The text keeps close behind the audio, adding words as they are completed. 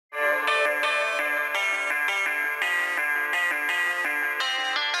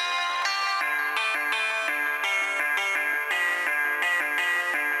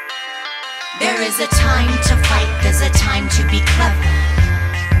There is a time to fight, there's a time to be clever.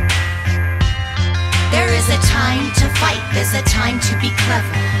 There is a time to fight, there's a time to be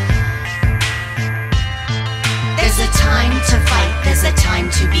clever. There's a time to fight, there's a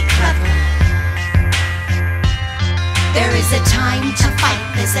time to be clever. There is a time to fight,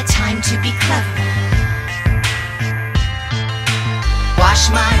 there's a time to be clever.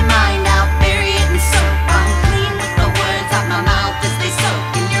 Wash my mind out, bury it in soap. I'm clean with the words out my mouth as they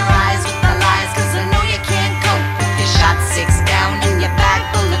soak in your eyes with the lies, cause I know you can't cope. If you shot 6 down and your bag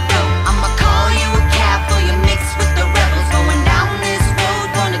full of dope, I'ma call you a cab for you mix with the rebels. Going down this road,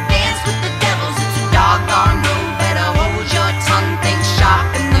 gonna dance with the devils. It's a doggone road, better hold your tongue. Think sharp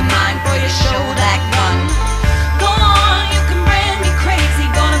in your mind before you show that gun. Go on, you can brand me crazy,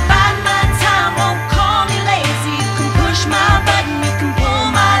 gonna bide my time, won't call me lazy. You can push my button, you can pull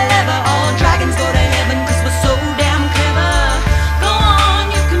my lever. All dragons go to heaven cause we're so damn clever. Go on,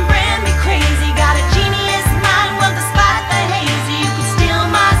 you can brand me crazy, got a genius mind, well despite the hazy. You can steal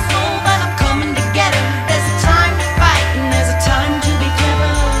my soul but I'm coming to get her. There's a time to fight and there's a time to be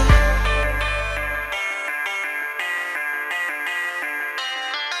clever.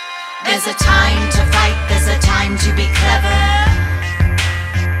 There's a time to fight, there's a time to be clever.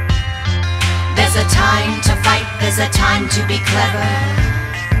 There's a time to fight, there's a time to be clever.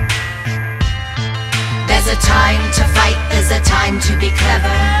 There's a time to fight, there's a time to be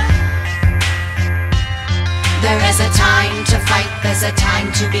clever. There is a time to fight, there's a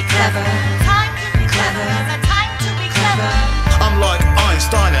time to be clever. Clever, clever. I'm like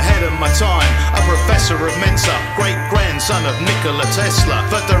Einstein ahead of my time, a professor of Mensa, great-grandson of Nikola Tesla,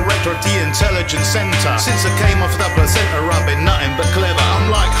 the director of the Intelligence Center. Since I came off the placenta I've been nothing but clever. I'm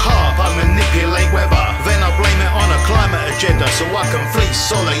like Harp, I manipulate weather, then I blame it on a climate agenda so I can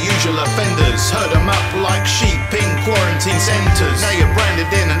fleece all the usual offenders. Herd them up like sheep in quarantine centers. Now you're branded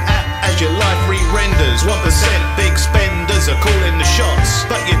in an app as your life re-renders. 1% big spenders are calling the shots,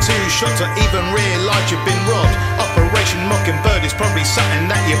 but you're too short to even realise you've been robbed. Operation Mockingbird is probably something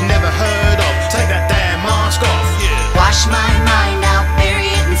that you've never heard of. Take that damn mask off, yeah. Wash my mind out, bury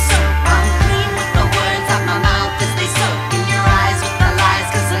it in soap. I'm clean with the words out my mouth as they soak in your eyes with the lies,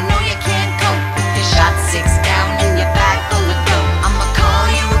 cause I know you can't cope. If you shot 6 down and your bag full of dope, I'ma call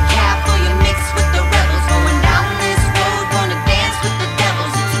you a cab for you mix with the rebels. Going down this road, gonna dance with the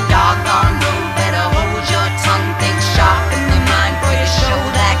devils. It's a doggone road, better hold your tongue. Think sharp in your mind before you show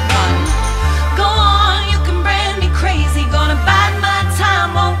that gun. Go on, you can brand me crazy, gonna bide my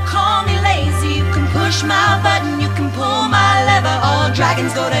time, won't call me lazy. You can push my button, you can pull my lever. All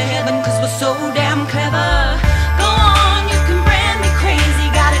dragons go to heaven cause we're so damn clever. Go on, you can brand me crazy,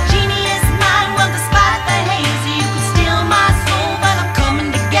 got a genius mind, well despite the hazy. You can steal my soul but I'm coming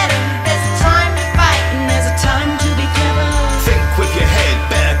to get her. There's a time to fight and there's a time to be clever. Think with your head,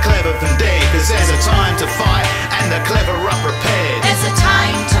 better clever than dead, cause there's a time to fight and the clever are prepared. There's a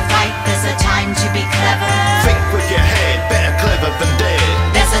time to fight, there's a time to be clever. Think with your head, better clever than dead.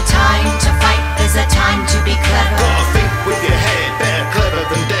 There's a time to fight, there's a time to be clever. Gotta think with your head, better clever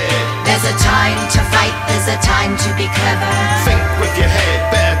than dead. There's a time to fight, there's a time to be clever.